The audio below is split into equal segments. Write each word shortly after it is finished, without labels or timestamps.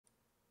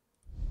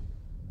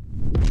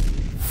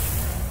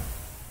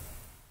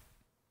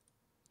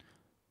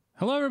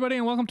Hello everybody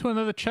and welcome to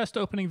another chest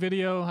opening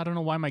video. I don't know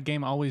why my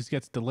game always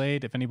gets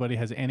delayed. If anybody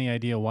has any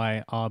idea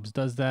why OBS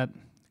does that,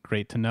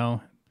 great to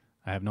know.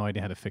 I have no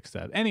idea how to fix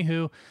that.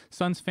 Anywho,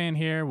 Suns fan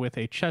here with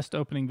a chest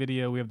opening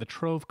video. We have the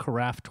Trove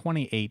Carafe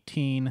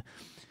 2018.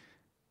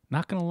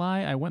 Not gonna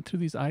lie, I went through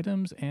these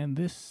items and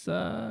this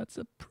it's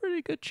a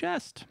pretty good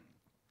chest.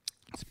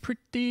 It's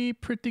pretty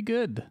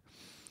good.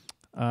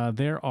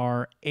 There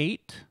are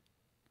 8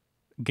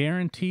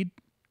 guaranteed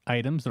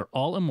items. They're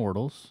all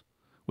Immortals,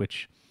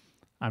 which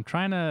I'm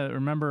trying to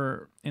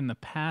remember in the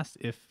past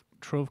if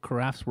Trove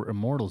Carafes were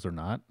Immortals or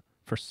not.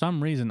 For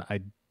some reason,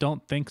 I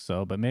don't think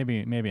so, but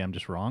maybe I'm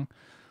just wrong.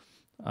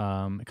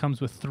 It comes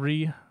with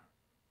 3,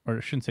 or I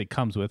shouldn't say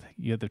comes with,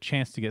 you have the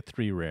chance to get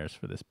 3 rares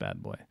for this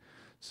bad boy.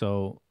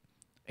 So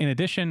in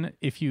addition,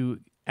 if you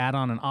add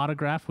on an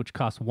autograph, which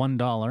costs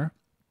 $1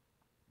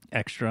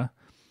 extra,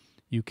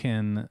 you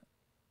can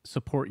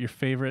support your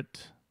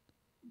favorite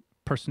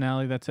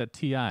personality that's at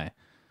TI.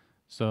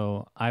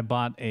 So I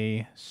bought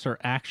a Sir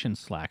Action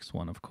Slacks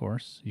one, of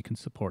course. You can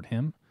support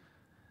him.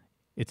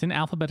 It's in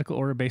alphabetical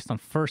order based on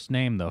first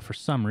name, though, for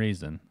some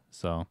reason.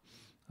 So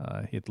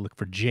you have to look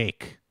for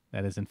Jake.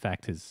 That is, in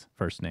fact, his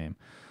first name.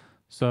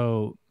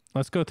 So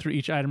let's go through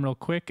each item real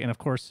quick. And, of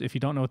course, if you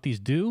don't know what these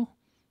do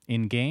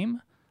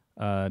in-game,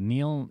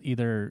 Neil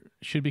either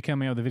should be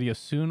coming out with a video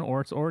soon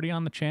or it's already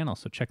on the channel,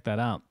 so check that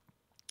out.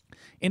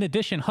 In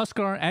addition,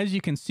 Huskar, as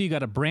you can see,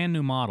 got a brand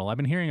new model. I've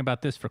been hearing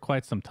about this for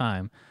quite some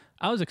time.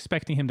 I was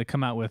expecting him to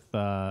come out with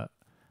a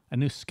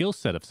new skill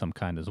set of some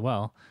kind as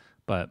well,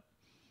 but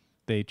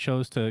they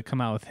chose to come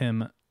out with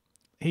him.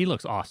 He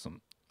looks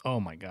awesome. Oh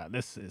my God,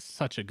 this is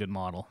such a good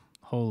model.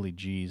 Holy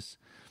jeez.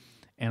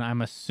 And I'm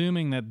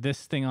assuming that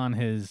this thing on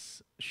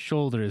his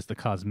shoulder is the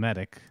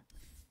cosmetic.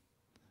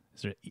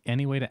 Is there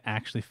any way to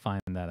actually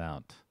find that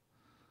out?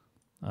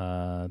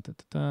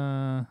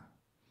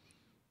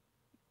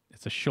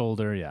 It's a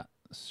shoulder, yeah,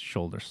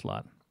 shoulder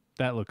slot.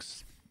 That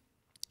looks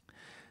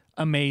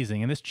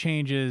amazing. And this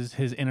changes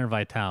his inner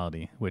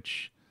vitality,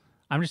 which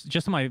I'm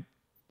just on my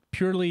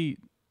purely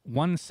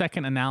 1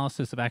 second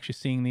analysis of actually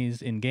seeing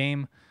these in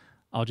game.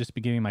 I'll just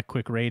be giving my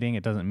quick rating.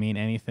 It doesn't mean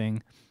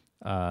anything.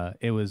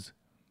 It was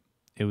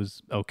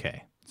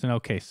okay. It's an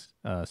okay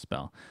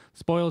spell.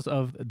 Spoils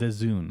of the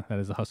Zune. That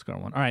is the Huskar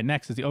one. All right,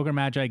 next is the Ogre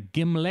Magi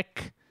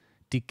Gimlick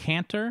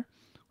Decanter.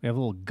 We have a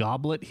little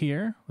goblet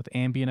here with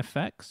ambient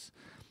effects.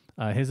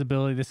 His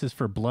ability, this is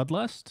for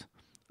Bloodlust.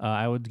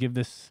 I would give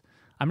this,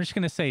 I'm just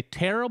going to say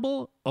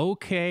terrible,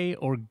 okay,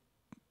 or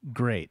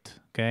great,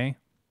 okay?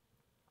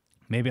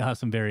 Maybe I'll have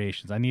some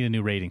variations. I need a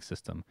new rating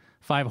system.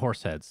 5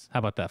 horse heads. How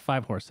about that?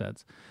 5 horse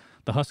heads.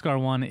 The Huskar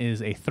one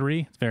is a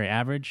 3. It's very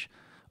average.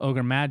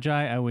 Ogre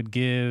Magi, I would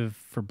give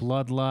for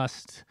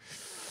Bloodlust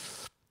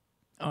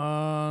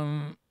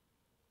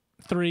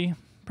 3.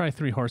 Probably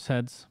 3 horse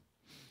heads.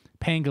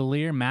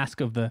 Pangolier, Mask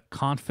of the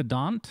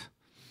Confidant.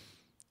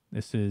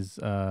 This is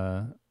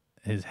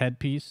his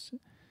headpiece.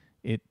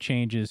 It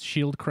changes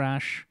shield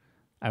crash.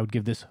 I would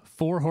give this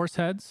 4 horse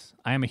heads.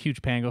 I am a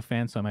huge Pango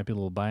fan, so I might be a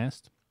little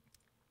biased.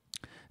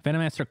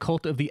 Venomancer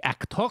Cult of the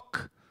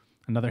Aktok.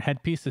 Another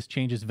headpiece. This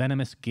changes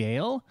Venomous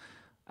Gale.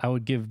 I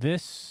would give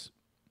this...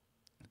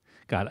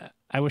 God,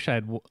 I wish I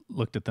had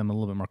looked at them a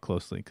little bit more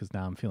closely because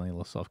now I'm feeling a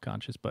little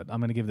self-conscious, but I'm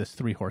going to give this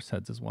 3 horse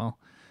heads as well.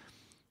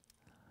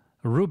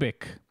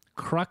 Rubik,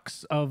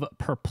 Crux of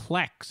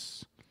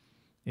Perplex.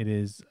 It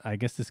is, I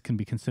guess this can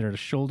be considered a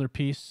shoulder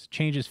piece.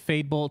 Changes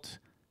Fade Bolt.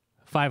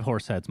 5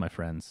 horse heads, my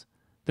friends.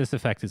 This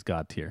effect is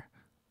God tier.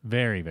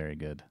 Very, very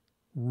good.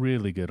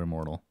 Really good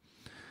Immortal.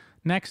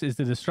 Next is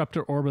the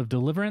Disruptor Orb of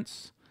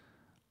Deliverance.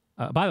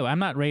 By the way, I'm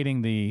not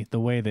rating the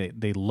way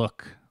they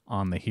look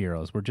on the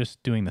heroes. We're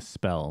just doing the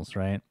spells,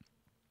 right?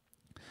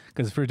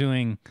 Because if we're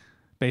doing,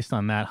 based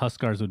on that,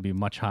 Huskars would be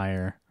much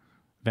higher.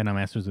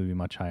 Venomancers would be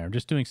much higher. I'm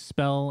just doing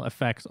spell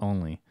effects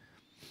only.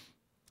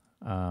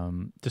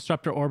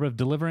 Disruptor Orb of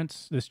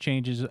Deliverance. This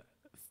changes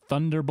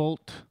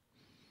Thunderbolt.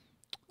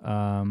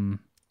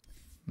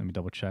 Let me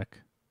double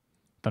check.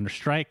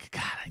 Thunderstrike.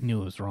 God, I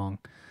knew it was wrong.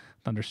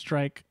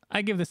 Thunderstrike.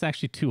 I give this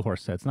actually 2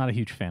 horse heads. Not a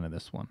huge fan of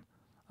this one.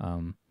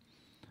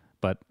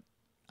 But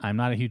I'm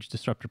not a huge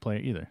Disruptor player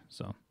either.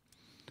 So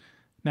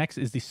next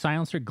is the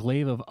Silencer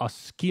Glaive of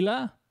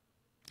Oscilla.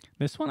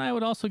 This one I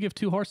would also give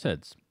 2 horse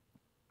heads.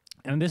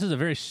 And this is a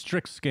very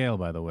strict scale,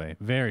 by the way.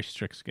 Very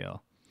strict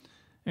scale.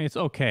 And it's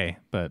okay,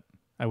 but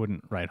I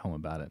wouldn't write home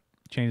about it.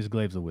 Changes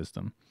Glaives of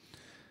Wisdom.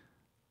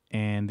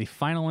 And the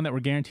final one that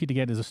we're guaranteed to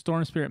get is a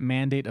Storm Spirit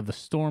Mandate of the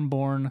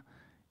Stormborn.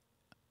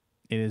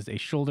 It is a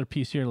shoulder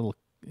piece here, a little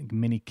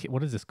mini,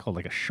 what is this called?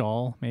 Like a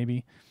shawl,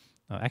 maybe?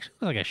 Actually,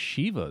 looks like a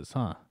Shiva's,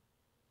 huh?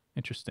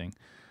 Interesting.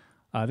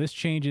 This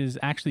changes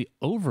actually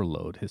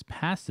Overload, his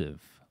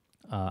passive.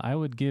 I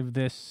would give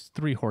this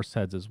 3 horse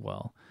heads as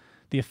well.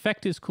 The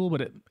effect is cool,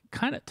 but it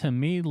kind of, to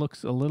me,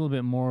 looks a little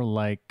bit more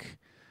like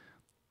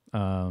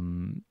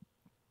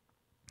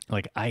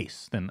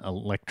ice than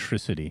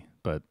electricity.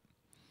 But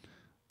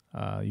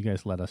you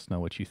guys let us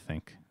know what you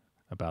think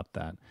about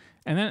that.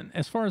 And then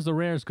as far as the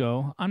rares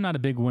go, I'm not a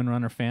big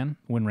Windrunner fan,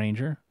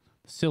 Windranger.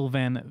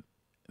 Sylvan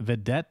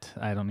Vedette.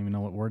 I don't even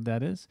know what word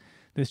that is.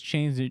 This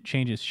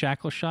changes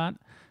Shackle Shot,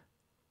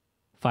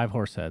 5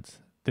 horse heads.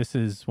 This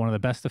is one of the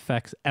best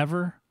effects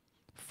ever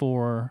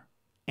for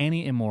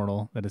any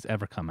Immortal that has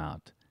ever come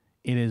out.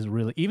 It is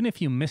really, even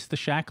if you miss the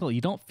shackle,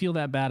 you don't feel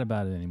that bad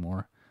about it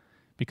anymore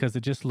because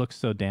it just looks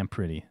so damn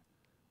pretty.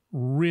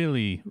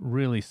 Really,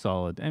 really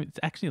solid. And it's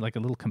actually like a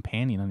little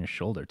companion on your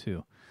shoulder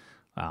too.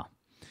 Wow.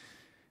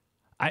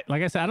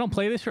 Like I said, I don't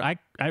play this. I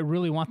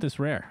really want this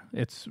rare.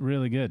 It's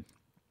really good.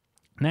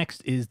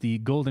 Next is the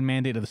Golden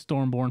Mandate of the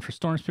Stormborn for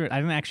Storm Spirit. I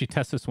didn't actually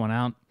test this one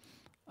out.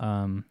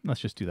 Let's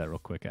just do that real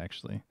quick,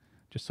 actually,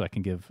 just so I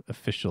can give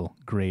official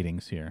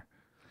gradings here.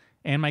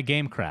 And my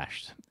game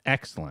crashed.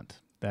 Excellent.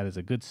 That is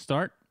a good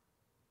start.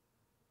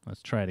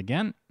 Let's try it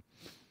again.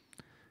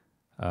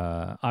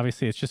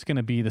 Obviously, it's just going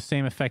to be the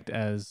same effect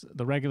as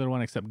the regular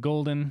one, except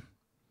golden.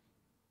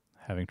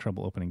 Having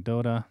trouble opening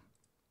Dota.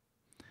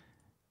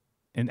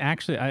 And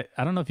actually, I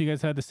don't know if you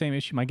guys had the same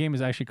issue. My game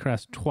has actually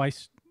crashed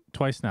twice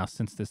now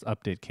since this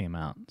update came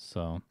out.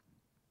 So,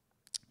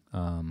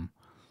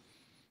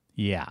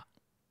 yeah.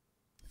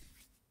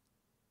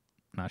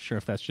 Not sure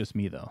if that's just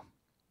me, though.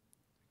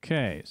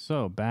 Okay,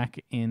 so back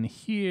in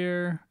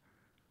here,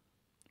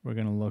 we're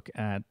going to look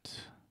at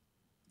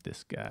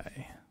this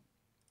guy.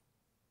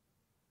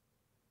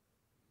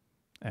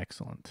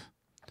 Excellent.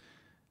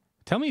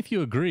 Tell me if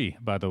you agree,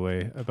 by the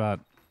way, about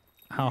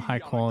how high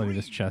quality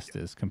this chest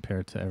is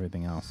compared to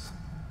everything else.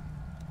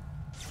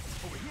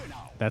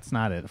 That's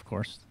not it, of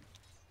course.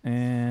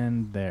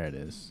 And there it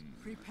is.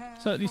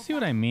 So do you see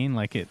what I mean?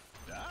 Like it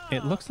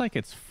looks like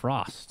it's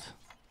frost.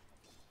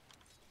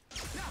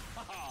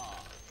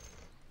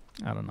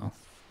 I don't know.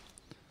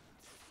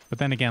 But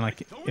then again,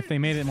 like if they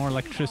made it more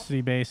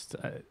electricity based,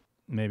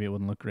 maybe it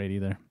wouldn't look great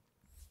either.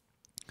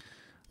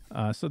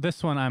 So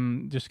this one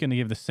I'm just going to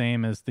give the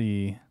same as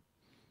the...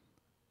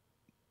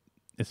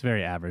 It's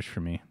very average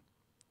for me.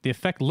 The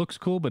effect looks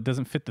cool, but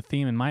doesn't fit the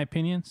theme in my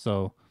opinion,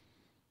 so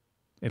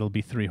it'll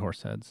be 3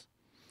 horse heads.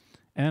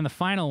 And then the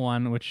final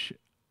one, which...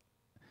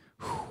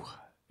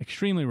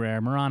 extremely rare,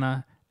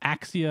 Marana,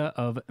 Axia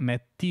of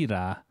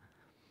Metira.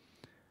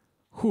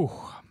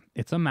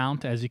 It's a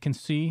mount, as you can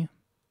see,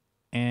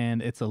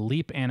 and it's a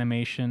leap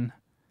animation.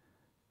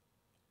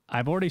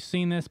 I've already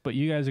seen this, but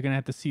you guys are going to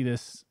have to see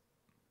this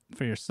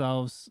for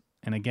yourselves.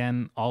 And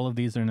again, all of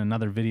these are in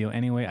another video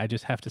anyway. I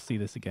just have to see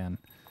this again.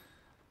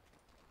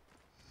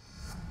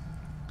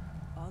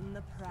 On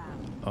the prowl.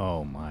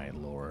 Oh my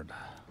lord.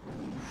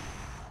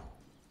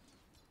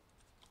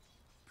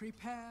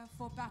 Prepare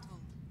for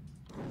battle.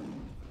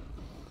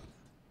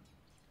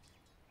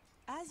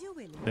 As you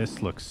will.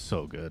 This looks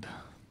so good.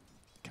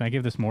 Can I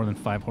give this more than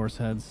 5 horse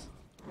heads?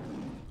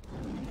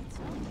 It's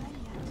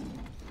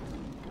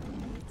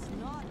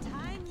not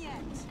time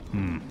yet. It's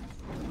not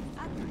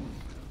time yet.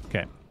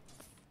 Okay.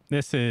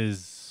 This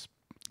is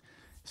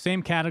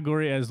same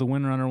category as the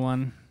Windrunner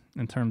one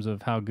in terms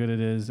of how good it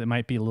is. It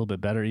might be a little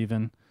bit better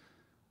even.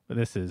 But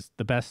this is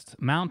the best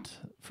mount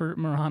for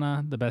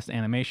Marana, the best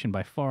animation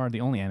by far, the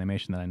only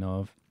animation that I know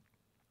of.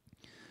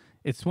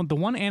 It's the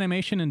one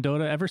animation in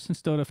Dota, ever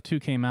since Dota 2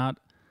 came out,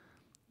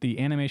 the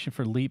animation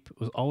for Leap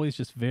was always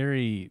just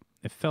very,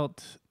 it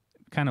felt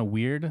kind of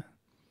weird.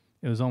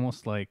 It was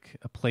almost like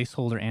a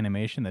placeholder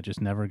animation that just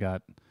never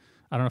got,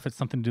 I don't know if it's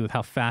something to do with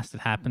how fast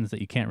it happens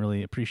that you can't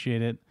really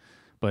appreciate it.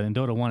 But in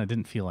Dota 1, it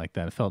didn't feel like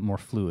that. It felt more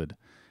fluid.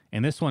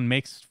 And this one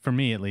makes, for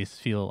me at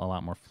least, feel a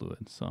lot more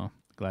fluid. So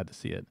glad to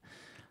see it.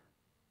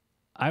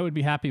 I would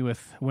be happy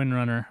with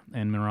Windrunner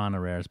and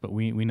Marana rares, but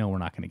we know we're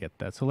not going to get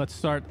that. So let's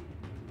start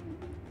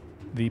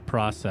the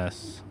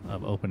process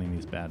of opening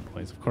these bad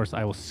boys. Of course,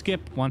 I will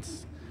skip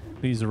once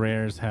these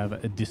rares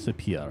have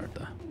disappeared.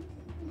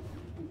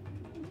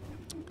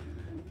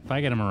 If I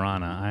get a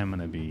Marana, I'm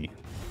going to be...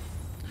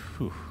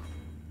 Whew.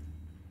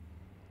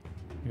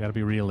 You got to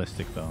be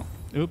realistic, though.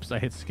 Oops, I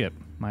hit skip.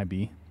 My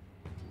B.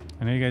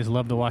 I know you guys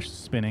love to watch the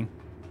spinning.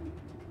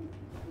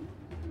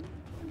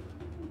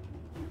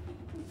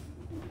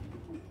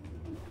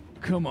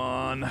 Come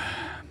on.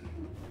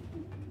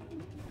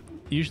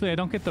 Usually I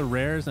don't get the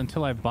rares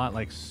until I've bought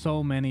like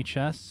so many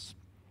chests.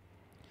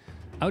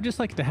 I would just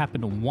like it to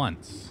happen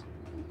once,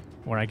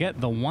 where I get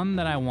the one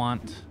that I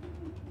want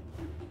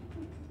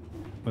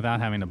without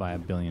having to buy a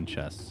billion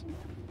chests.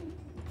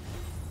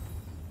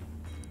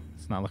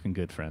 It's not looking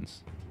good,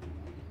 friends.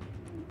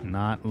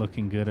 Not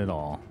looking good at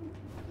all.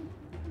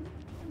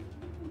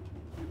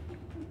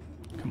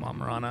 Come on,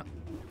 Marana.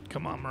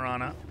 Come on,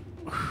 Marana.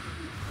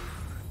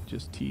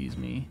 Just tease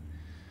me.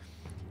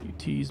 You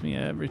tease me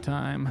every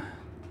time.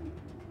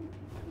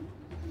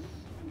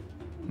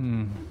 All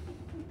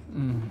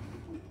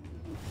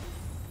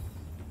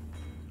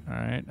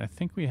right, I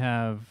think we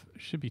have,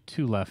 should be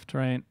 2 left,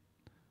 right?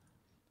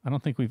 I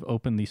don't think we've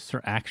opened the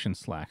Sir Action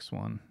Slacks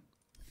one,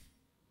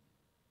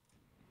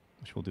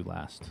 which we'll do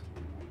last.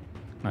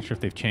 Not sure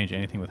if they've changed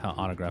anything with how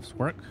autographs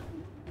work.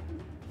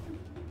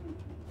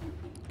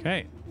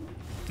 Okay,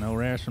 no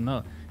rares from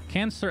those.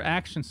 Can Sir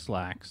Action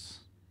Slacks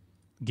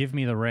give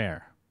me the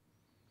rare?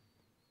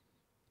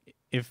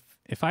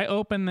 If I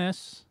open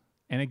this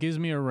and it gives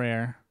me a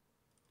rare,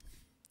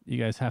 you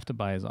guys have to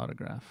buy his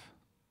autograph.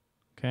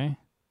 Okay?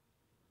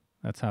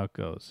 That's how it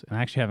goes. And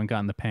I actually haven't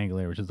gotten the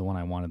Pangolier, which is the one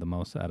I wanted the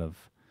most out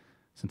of,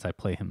 since I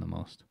play him the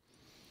most.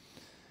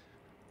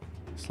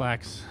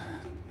 Slacks,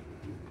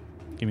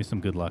 give me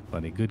some good luck,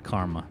 buddy. Good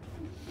karma.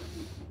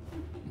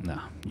 No,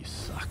 you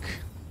suck.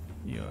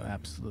 You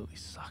absolutely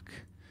suck.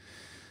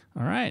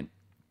 All right.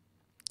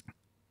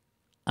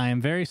 I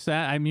am very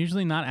sad. I'm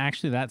usually not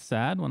actually that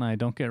sad when I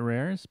don't get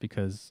rares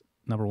because,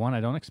 number one,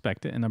 I don't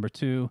expect it. And number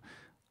two,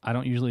 I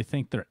don't usually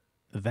think they're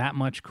that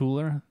much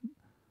cooler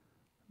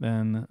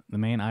than the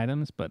main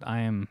items, but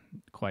I am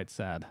quite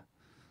sad.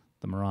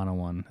 The Murano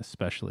one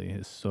especially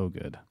is so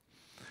good.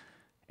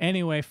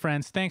 Anyway,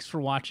 friends, thanks for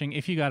watching.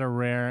 If you got a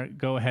rare,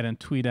 go ahead and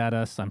tweet at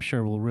us. I'm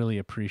sure we'll really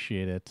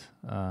appreciate it.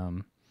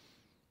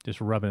 Just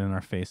rub it in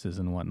our faces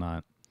and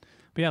whatnot.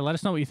 But yeah, let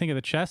us know what you think of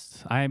the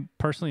chest. I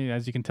personally,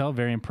 as you can tell,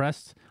 very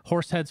impressed.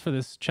 Horse heads for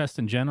this chest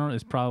in general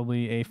is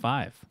probably a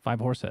 5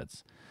 horse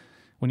heads.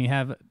 When you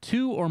have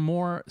 2 or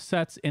more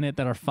sets in it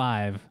that are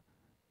 5,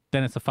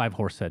 then it's a 5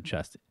 horse head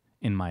chest,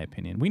 in my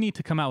opinion. We need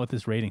to come out with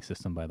this rating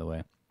system, by the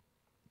way.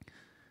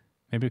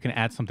 Maybe we can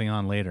add something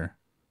on later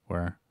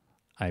where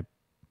I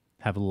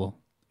have a little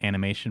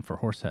animation for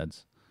horse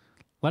heads.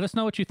 Let us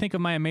know what you think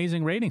of my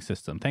amazing rating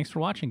system. Thanks for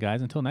watching,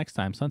 guys. Until next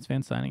time,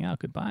 SunsFan signing out.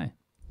 Goodbye.